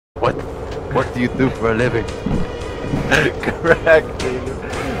What do you do for a living? Crack dealer.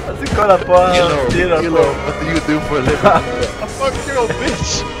 Alltså kolla på han stirrar på. What do you do for a living? Fuck you,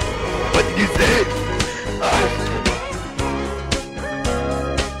 bitch! What did you say?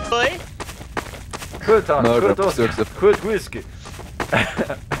 Skjut han, skjut oss, skjut whisky.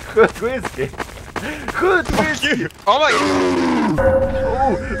 Skjut whisky. Skjut whisky! Oh my god!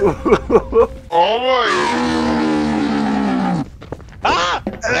 Oh my god! Ah!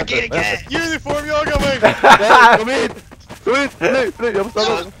 Uniform jagar mig! Nej, kom hit! Kom hit! Nej, jag måste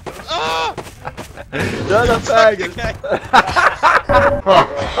stanna. Döda fägen!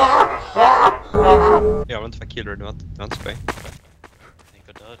 Jag vill inte vara killer, det var inte spray. Tänk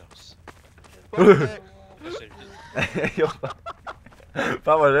att döda oss. Ja.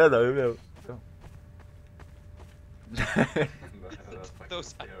 Fan vad rädda vi blev.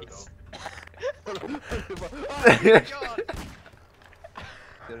 Those eyes.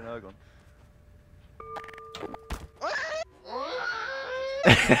 Ser dina ögon.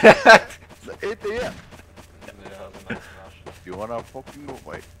 Inte igen! You wanna fucking go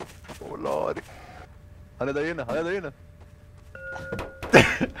away. Oh lord. Han är där inne, han är där inne.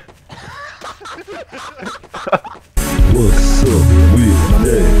 What's up with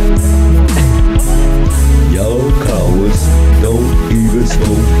that? Y'all cowards don't even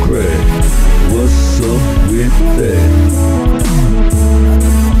smoke crack. What's up with that?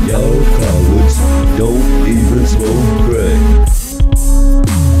 Y'all cowards don't even smoke crack.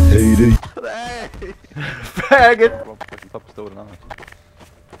 Hey, the Nej! Fägen! Ta pistolen annars.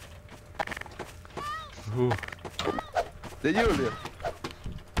 Det är Julius.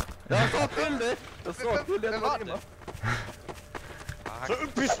 Jag sa till dig! Jag sa till dig att det var Emma. Så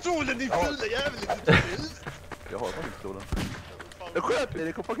upp pistolen din fulla jävel! Jag har fan pistolen. Jag sköt dig,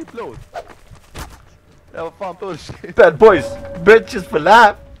 det kom fucking blod. Det var fan bullshit. Bad boys, bitches for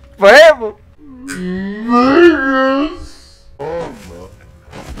life, forever!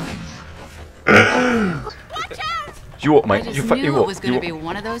 You, I just knew it was going to be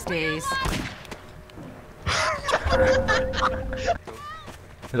one of those days.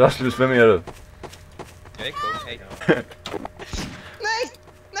 Rasmus, vem är du? Jag är cool, hej. Nej!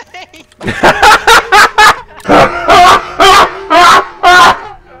 Nej!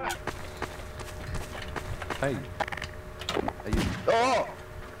 Hej. Åh!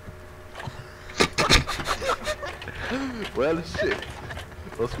 Well shit.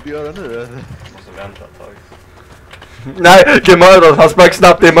 Vad ska du göra nu? Måste vänta ett tag. Nej, det är mördaren, han sprang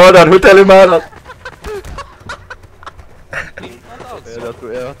snabbt, det är mördaren, hotell är mördaren!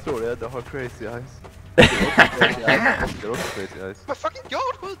 Jag tror det har crazy eyes. Det är också crazy eyes. Men fucking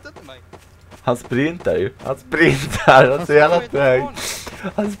god, skjut inte mig! Han sprintar ju, han ser jävla väg.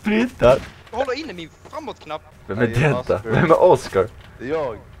 Han sprintar. Jag håller inne min framåtknapp. Vem är detta? Vem är Oscar? Det är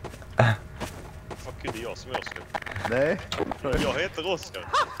jag. Fuck, det är jag som är Oscar. Nej. Jag heter Oscar.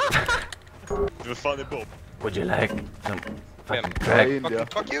 Du är fan i Bob. Would you like some fucking Jag crack? är India.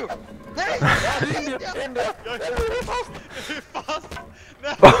 Fuck you! Nej! India. Jag är fast!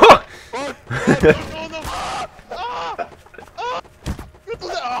 Nej! Honom!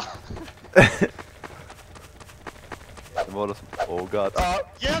 Det var det som... Oh god.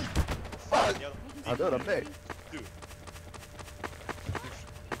 Hjälp! Fan! Han dödade mig. Du.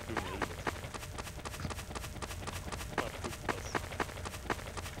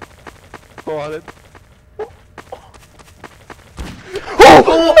 Vad har det?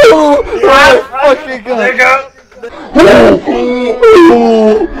 Fucking god!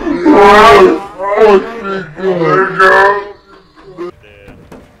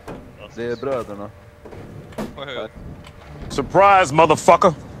 Det är bröderna. Surprise,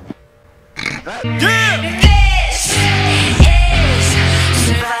 motherfucker!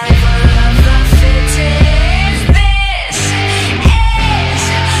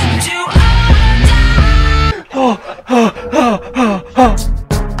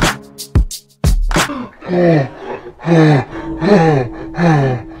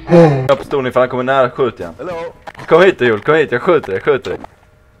 Jag på stolen ifall han kommer nära, skjut igen. Hello. Kom hit Joel, kom hit, jag skjuter dig.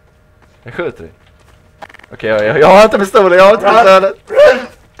 Okej, jag har inte pistolen, jag har inte pistolen.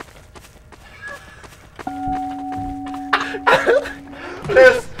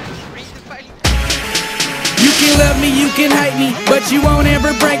 You can love me, you can hate me, but you won't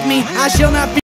ever break me. I shall not be